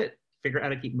to fix it, figure out how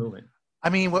to keep moving.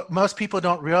 I mean, what most people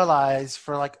don't realize,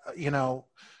 for like,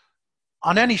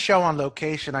 on any show on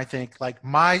location, I think,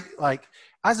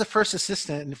 as a first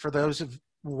assistant, and for those who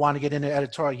want to get into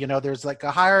editorial, there's like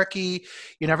a hierarchy,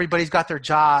 everybody's got their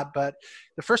job, but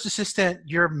the first assistant,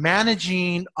 you're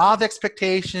managing all the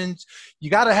expectations. You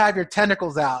got to have your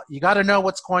tentacles out. You got to know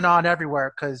what's going on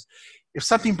everywhere, because if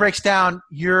something breaks down,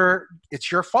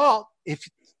 it's your fault. If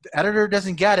the editor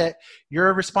doesn't get it,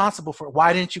 you're responsible for it.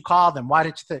 Why didn't you call them? Why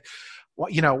didn't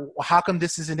you how come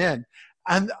this isn't in?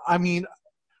 And I mean,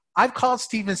 I've called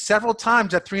Steven several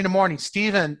times at 3 a.m.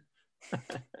 Steven,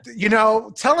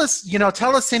 tell us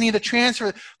any of the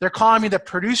transfer. They're calling me. The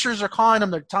producers are calling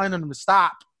them. They're telling them to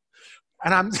stop.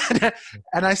 And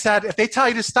I said, if they tell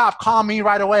you to stop, call me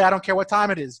right away. I don't care what time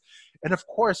it is. And of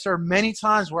course, there are many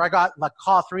times where I got like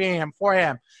call 3 a.m., 4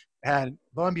 a.m. And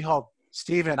lo and behold,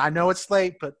 Steven, I know it's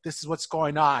late, but this is what's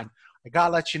going on. I got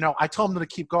to let you know. I told them to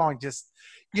keep going. Just,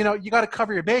 you got to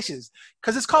cover your bases,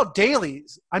 because it's called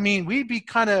dailies. I mean, we'd be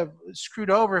kind of screwed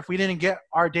over if we didn't get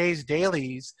our day's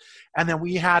dailies, and then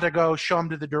we had to go show them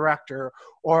to the director,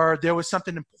 or there was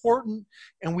something important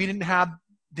and we didn't have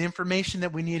the information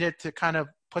that we needed to kind of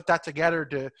put that together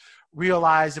to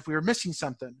realize if we were missing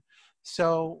something.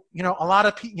 So, a lot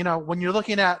of people, when you're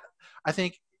looking at, I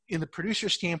think, in the producer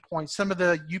standpoint, some of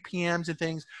the UPMs and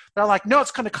things, they're like, no,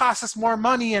 it's going to cost us more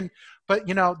money. But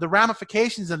the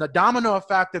ramifications and the domino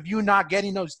effect of you not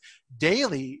getting those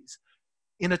dailies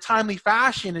in a timely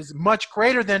fashion is much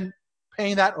greater than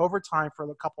paying that overtime for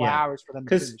a couple hours for them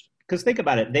to finish. Because think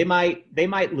about it, they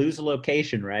might lose a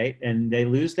location, right? And they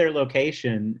lose their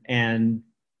location, and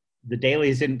the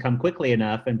dailies didn't come quickly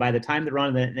enough. And by the time they're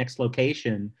on the next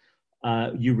location,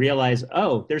 you realize,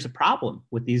 oh, there's a problem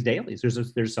with these dailies.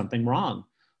 There's something wrong.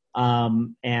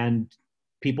 And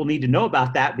people need to know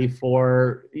about that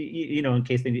before, in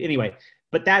case they, anyway,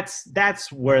 but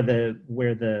that's where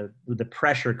the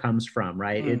pressure comes from,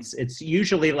 right? It's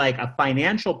usually like a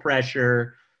financial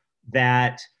pressure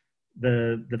that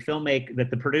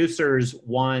the producers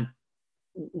want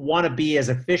to be as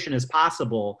efficient as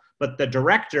possible, but the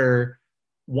director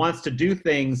wants to do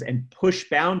things and push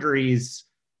boundaries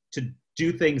to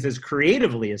do things as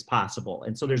creatively as possible.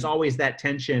 And so there's always that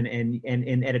tension, and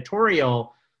in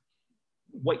editorial,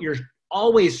 what you're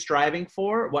always striving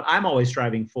for, what I'm always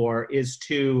striving for, is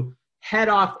to head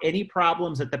off any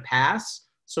problems at the pass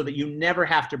so that you never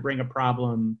have to bring a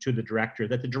problem to the director,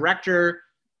 that the director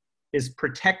is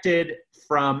protected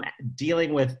from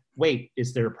dealing with, wait,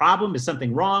 is there a problem? Is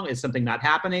something wrong? Is something not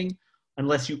happening?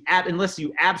 Unless you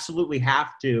absolutely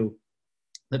have to,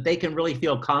 that they can really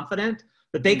feel confident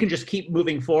that they can just keep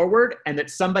moving forward, and that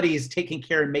somebody is taking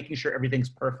care and making sure everything's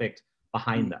perfect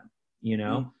behind them,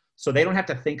 so they don't have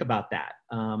to think about that.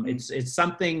 It's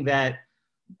something that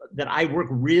I work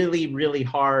really, really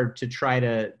hard to try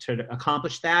to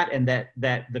accomplish that, and that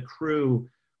the crew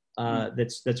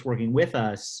that's working with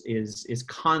us is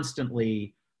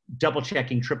constantly double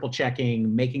checking, triple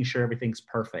checking, making sure everything's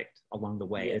perfect along the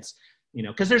way. It's,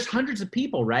 because there's hundreds of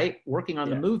people, right, working on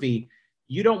the movie.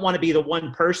 You don't want to be the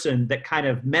one person that kind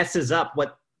of messes up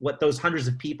what what those hundreds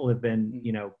of people have been,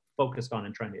 you know, focused on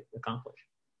and trying to accomplish.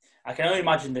 I can only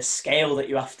imagine the scale that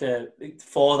you have to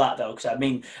for that, though, because I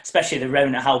mean, especially the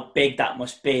Revenant, how big that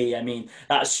must be. I mean,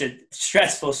 that's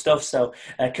stressful stuff. So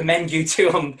commend you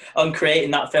to on creating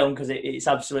that film, because it's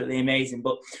absolutely amazing.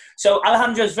 But so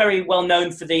Alejandro is very well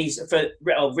known for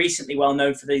recently well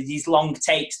known for these long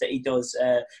takes that he does,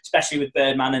 especially with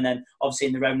Birdman, and then obviously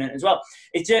in the Revenant as well.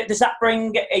 Does that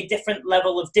bring a different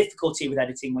level of difficulty with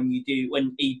editing when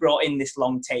he brought in this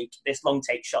long take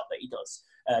shot that he does?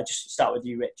 Just to start with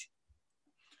you, Rich.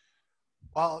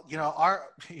 Well,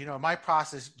 my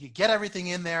process, you get everything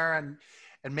in there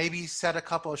and maybe set a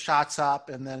couple of shots up,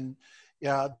 and then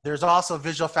there's also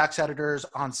visual effects editors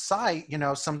on site,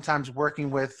 sometimes working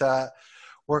with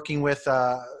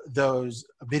those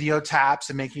video taps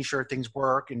and making sure things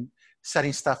work and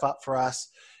setting stuff up for us,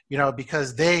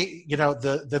 because they,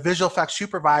 the visual effects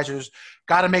supervisors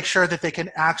got to make sure that they can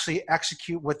actually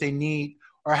execute what they need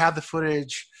or have the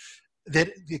footage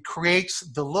that it creates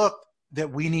the look that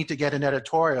we need to get an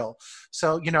editorial.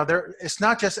 So, it's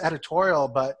not just editorial,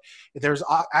 but there's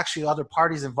actually other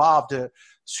parties involved to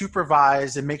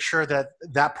supervise and make sure that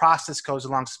that process goes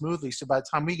along smoothly. So by the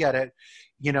time we get it,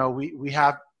 we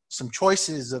have some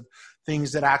choices of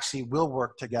things that actually will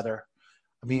work together.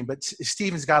 I mean, but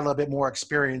Steven's got a little bit more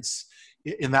experience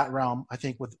in that realm, I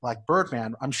think, with like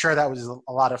Birdman. I'm sure that was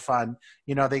a lot of fun.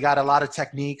 They got a lot of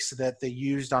techniques that they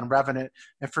used on Revenant.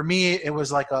 And for me, it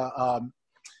was like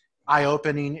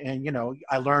eye-opening, and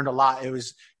I learned a lot. It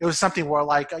was something where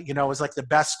it was like the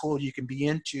best school you can be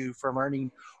into for learning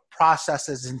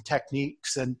processes and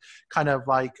techniques, and kind of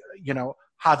like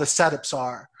how the setups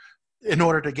are in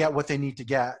order to get what they need to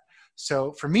get.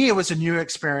 So for me, it was a new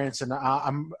experience, and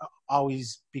I'm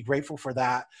always be grateful for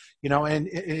that. And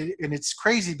it's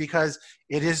crazy because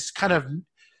it is kind of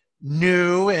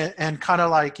new and kind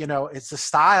of like, it's a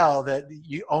style that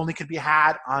you only could be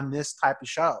had on this type of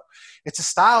show. It's a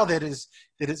style that is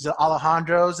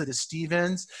Alejandro's, that is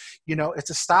Steven's. It's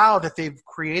a style that they've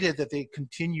created, that they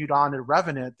continued on in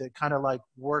Revenant, that kind of like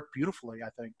worked beautifully, I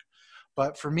think.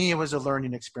 But for me, it was a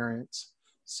learning experience.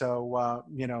 So,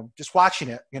 just watching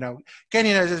it,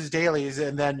 getting it as dailies,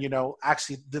 and then,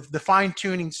 actually the fine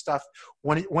tuning stuff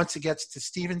once it gets to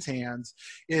Steven's hands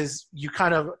is you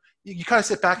kind of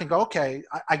sit back and go, okay,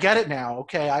 I get it now.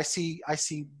 Okay. I see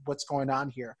what's going on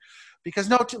here, because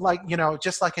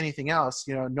just like anything else,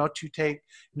 no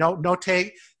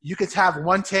take, you could have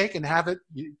one take and have it,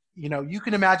 you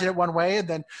can imagine it one way, and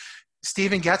then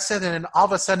Steven gets it, and all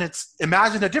of a sudden it's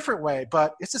imagined a different way,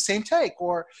 but it's the same take,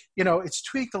 or, it's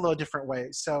tweaked a little different way.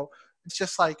 So it's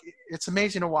just like, it's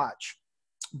amazing to watch.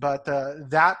 But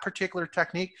that particular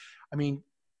technique, I mean,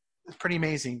 it's pretty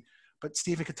amazing. But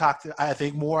Steven could talk I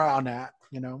think, more on that,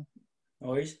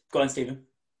 Always. Go on, Steven.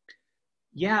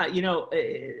 Yeah,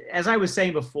 as I was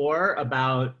saying before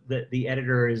about the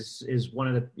editor is one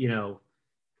of the,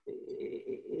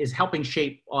 is helping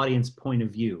shape audience point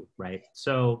of view, right?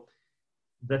 So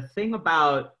the thing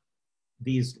about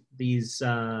these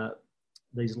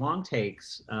long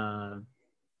takes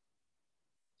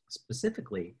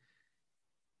specifically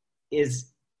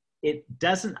is it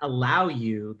doesn't allow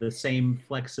you the same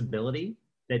flexibility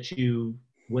that you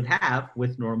would have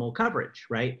with normal coverage,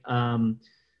 right?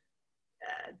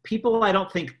 People, I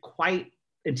don't think quite,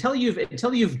 until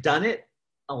you've done it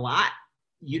a lot,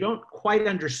 you don't quite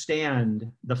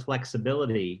understand the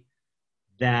flexibility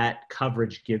that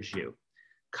coverage gives you.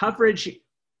 Coverage,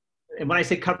 and when I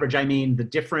say coverage, I mean the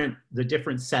different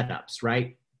setups,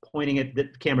 right? Pointing at the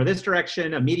camera this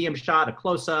direction, a medium shot, a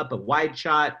close-up, a wide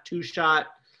shot, two-shot,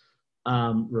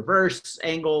 reverse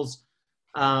angles.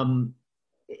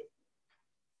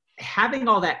 Having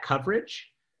all that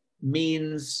coverage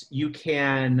means you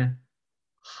can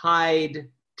hide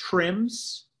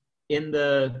trims in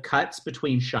the cuts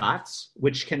between shots,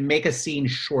 which can make a scene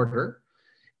shorter.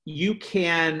 You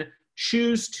can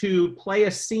choose to play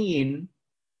a scene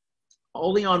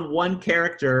only on one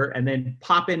character and then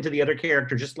pop into the other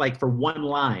character just like for one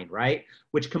line, right?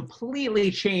 Which completely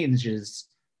changes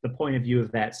the point of view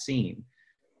of that scene.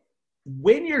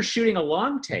 When you're shooting a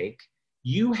long take,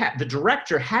 the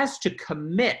director has to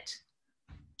commit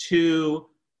to,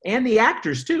 and the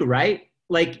actors too, right?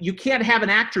 Like, you can't have an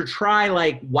actor try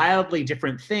like wildly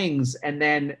different things and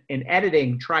then in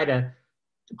editing try to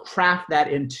craft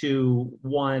that into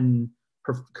one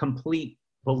complete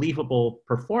believable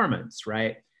performance,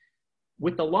 right?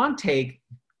 With the long take,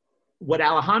 what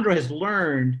Alejandro has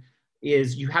learned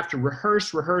is you have to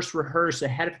rehearse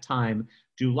ahead of time,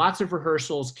 do lots of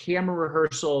rehearsals, camera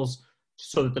rehearsals,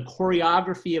 so that the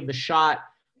choreography of the shot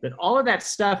that all of that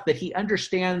stuff, that he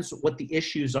understands what the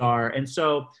issues are. And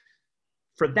so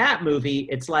for that movie,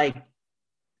 it's like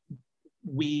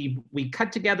we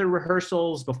cut together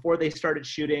rehearsals before they started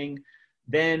shooting.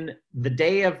 Then the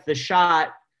day of the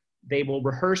shot, they will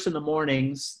rehearse in the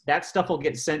mornings. That stuff will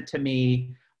get sent to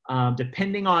me.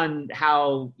 Depending on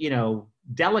how,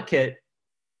 delicate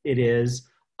it is,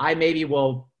 I maybe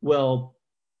will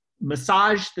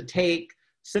massage the take,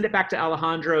 send it back to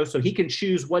Alejandro so he can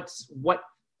choose what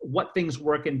things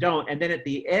work and don't. And then at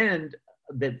the end,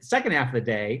 the second half of the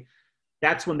day,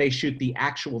 that's when they shoot the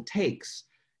actual takes.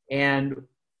 And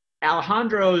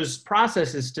Alejandro's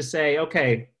process is to say,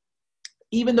 okay,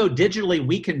 even though digitally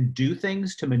we can do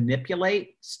things to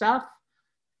manipulate stuff,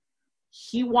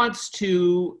 he wants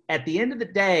to, at the end of the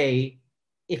day,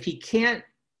 if he can't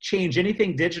change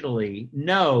anything digitally,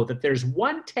 know that there's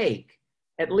one take,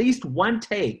 at least one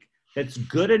take, that's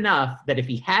good enough that if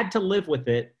he had to live with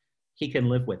it, he can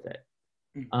live with it.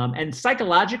 And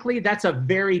psychologically, that's a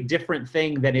very different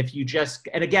thing than if you just,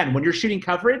 and again, when you're shooting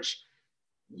coverage,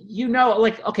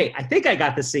 like, okay, I think I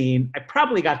got the scene. I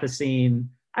probably got the scene.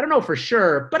 I don't know for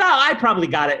sure, but I probably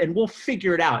got it, and we'll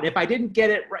figure it out. And if I didn't get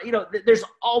it right, there's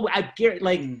always,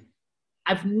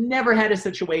 I've never had a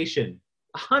situation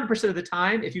 100% of the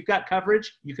time, if you've got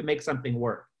coverage, you can make something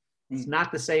work. It's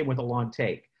not the same with a long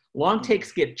take. Long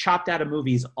takes get chopped out of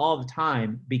movies all the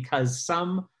time because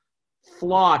some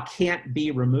flaw can't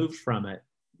be removed from it.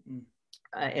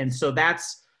 And so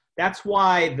that's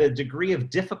why the degree of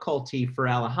difficulty for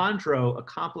Alejandro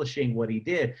accomplishing what he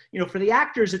did, for the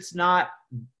actors, it's not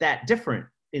that different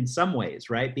in some ways,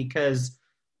 right? Because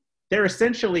they're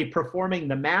essentially performing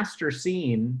the master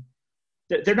scene.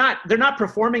 They're not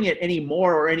performing it any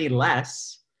more or any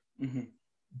less. Mm-hmm.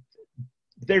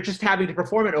 They're just having to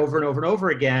perform it over and over and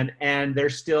over again. And they're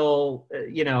still,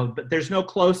 but there's no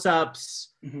close-ups.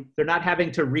 Mm-hmm. They're not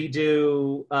having to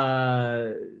redo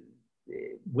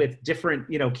with different,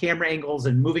 camera angles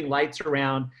and moving lights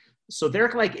around. So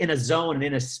they're like in a zone and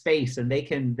in a space, and they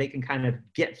can kind of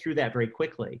get through that very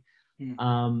quickly.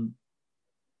 Mm-hmm.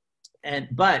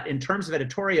 But in terms of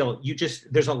editorial,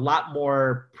 there's a lot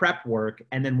more prep work.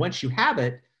 And then once you have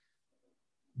it,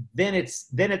 then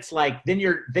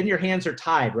your hands are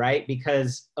tied, right?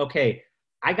 Because, okay,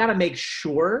 I got to make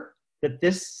sure that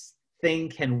this thing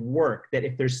can work, that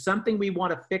if there's something we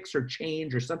want to fix or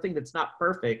change or something that's not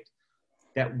perfect,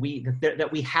 that we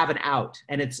have an out.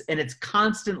 And it's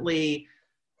constantly,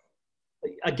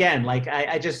 again, like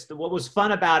what was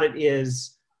fun about it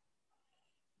is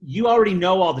you already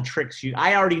know all the tricks.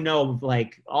 I already know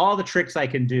like all the tricks I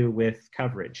can do with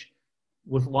coverage.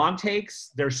 With long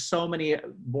takes, there's so many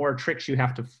more tricks you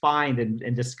have to find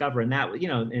and discover. And that,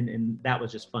 and that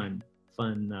was just fun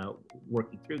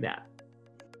working through that.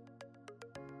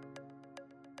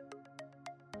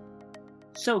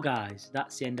 So guys,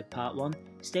 that's the end of part 1.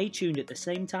 Stay tuned at the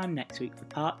same time next week for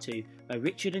part 2, where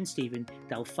Richard and Stephen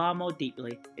delve far more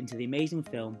deeply into the amazing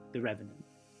film, The Revenant.